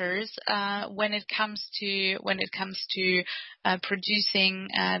centers, when it comes to producing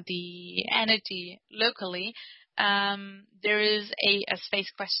the energy locally, there is a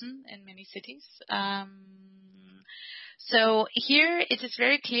space question in many cities. So here it is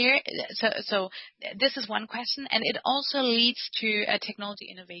very clear. So this is one question, and it also leads to a technology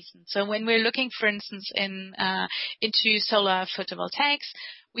innovation. So when we're looking, for instance, into solar photovoltaics,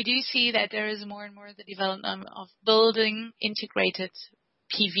 we do see that there is more and more the development of building integrated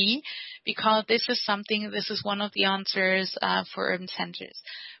PV, because this is one of the answers for urban centers.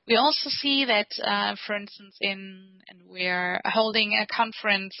 We also see that, for instance, and we are holding a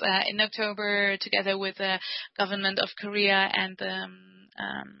conference in October together with the government of Korea and the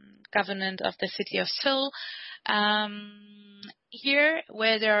government of the city of Seoul. Here,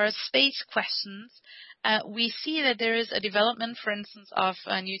 where there are space questions, we see that there is a development, for instance, of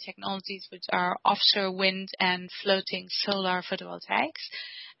new technologies which are offshore wind and floating solar photovoltaics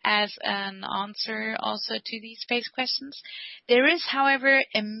as an answer also to these space questions. There is, however,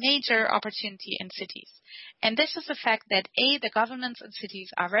 a major opportunity in cities. And this is the fact that, the governments and cities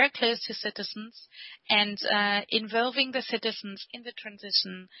are very close to citizens, and involving the citizens in the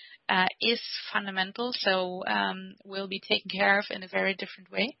transition is fundamental, so will be taken care of in a very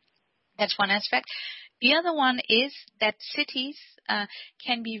different way. That's one aspect. The other one is that cities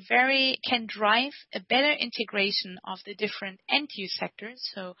can drive a better integration of the different end-use sectors,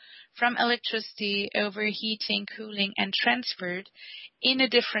 so from electricity over heating, cooling, and transport in a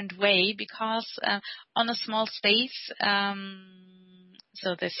different way, because on a small space,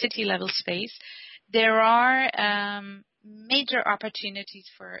 so the city-level space, there are major opportunities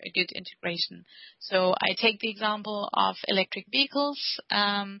for a good integration. So I take the example of electric vehicles,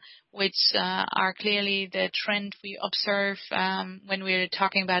 which are clearly the trend we observe when we're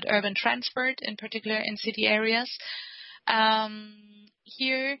talking about urban transport, in particular in city areas.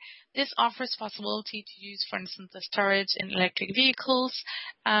 Here, this offers possibility to use, for instance, the storage in electric vehicles,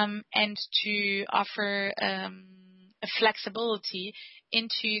 and to offer a flexibility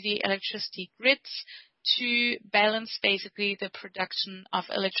into the electricity grids to balance basically the production of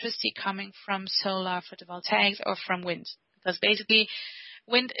electricity coming from solar photovoltaics or from wind. Because basically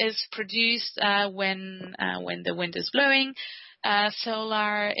wind is produced when the wind is blowing.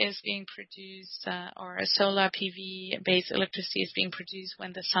 Solar is being produced, or solar PV based electricity is being produced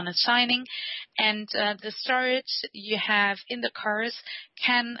when the sun is shining. And the storage you have in the cars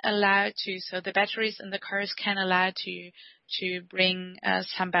so the batteries in the cars can allow to bring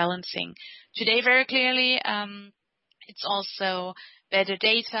some balancing. Today, very clearly, it's also better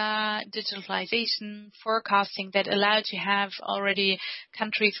data, digitalization, forecasting that allow to have already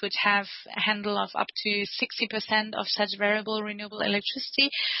countries which have a handle of up to 60% of such variable renewable electricity.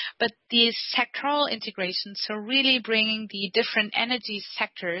 But the sectoral integration, so really bringing the different energy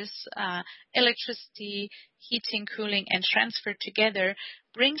sectors, electricity, heating, cooling, and transport together,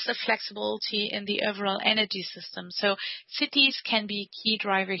 brings a flexibility in the overall energy system. So cities can be a key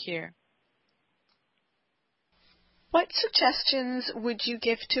driver here. What suggestions would you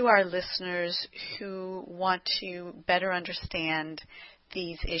give to our listeners who want to better understand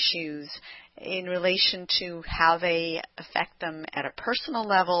these issues in relation to how they affect them at a personal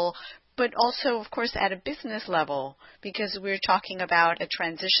level, But also, of course, at a business level, because we're talking about a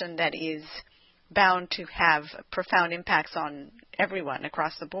transition that is bound to have profound impacts on everyone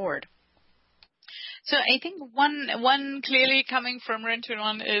across the board. So I think one clearly coming from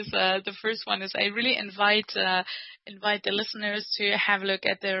REN21 is the first one is I really invite the listeners to have a look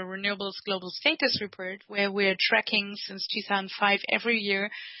at the Renewables Global Status Report, where we're tracking since 2005 every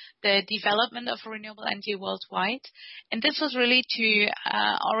year the development of renewable energy worldwide. And this was really to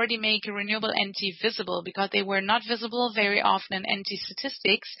already make renewable energy visible, because they were not visible very often in energy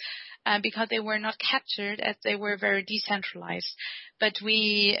statistics, because they were not captured as they were very decentralized. But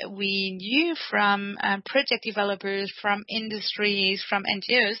we knew from project developers, from industries, from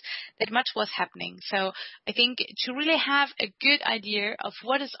NGOs that much was happening. So I think to really have a good idea of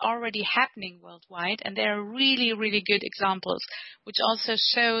what is already happening worldwide, and there are really, really good examples which also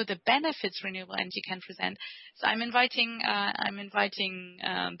show the benefits renewable energy can present. So I'm inviting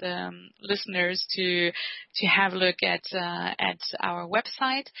the listeners to have a look at our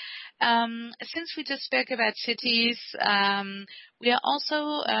website. Since we just spoke about cities, we are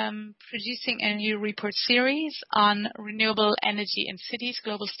also producing a new report series on renewable energy in cities,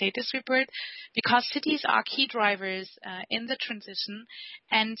 Global Status Report, because cities are key drivers in the transition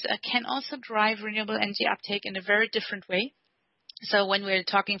and can also drive renewable energy uptake in a very different way. So when we're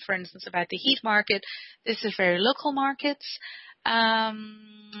talking, for instance, about the heat market, this is very local markets.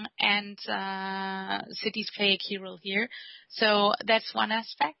 And cities play a key role here. So that's one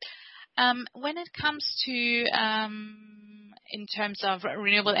aspect. When it comes to in terms of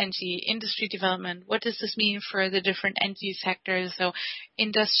renewable energy industry development, what does this mean for the different energy sectors? So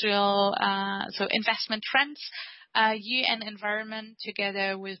industrial, so investment trends. UN Environment,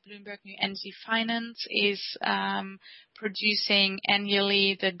 together with Bloomberg New Energy Finance, is producing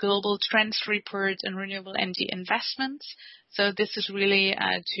annually the Global Trends Report in renewable energy investments. So this is really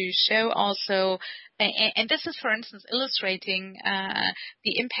to show also, and this is, for instance, illustrating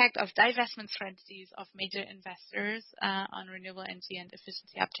the impact of divestment strategies of major investors on renewable energy and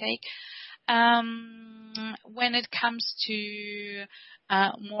efficiency uptake. When it comes to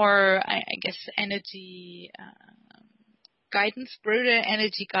more, I guess, energy guidance, broader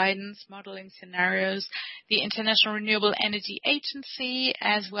energy guidance, modeling scenarios, the International Renewable Energy Agency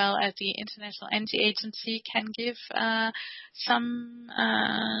as well as the International Energy Agency can give have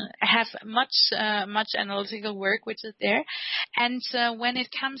much analytical work which is there. And when it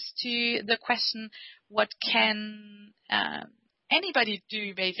comes to the question, what can anybody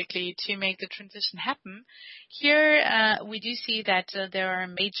do basically to make the transition happen? Here we do see that there are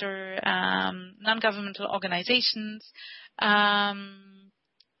major non-governmental organizations,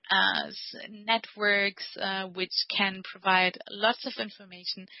 networks which can provide lots of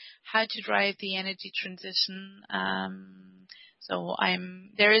information how to drive the energy transition. So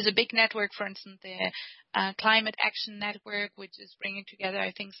there is a big network, for instance, the Climate Action Network, which is bringing together,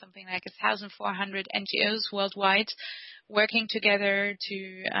 I think, something like 1,400 NGOs worldwide working together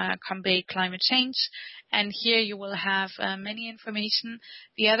to combat climate change. And here you will have many information.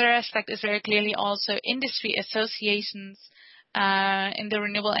 The other aspect is very clearly also industry associations in the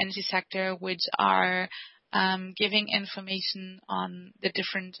renewable energy sector, which are giving information on the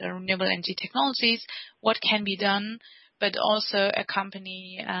different renewable energy technologies, what can be done, but also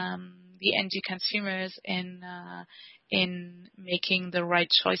accompany the energy consumers in making the right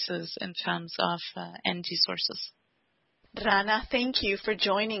choices in terms of energy sources. Rana, thank you for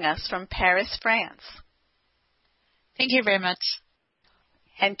joining us from Paris, France. Thank you very much.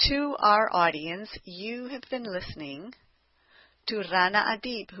 And to our audience, you have been listening to Rana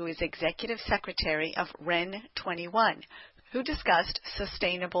Adib, who is Executive Secretary of REN21, who discussed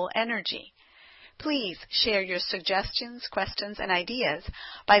sustainable energy. Please share your suggestions, questions, and ideas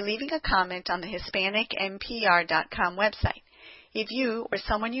by leaving a comment on the HispanicMPR.com website. If you or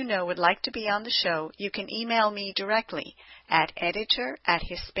someone you know would like to be on the show, you can email me directly at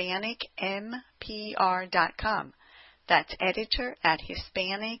editor@HispanicMPR.com. That's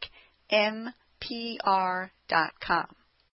editor@HispanicMPR.com.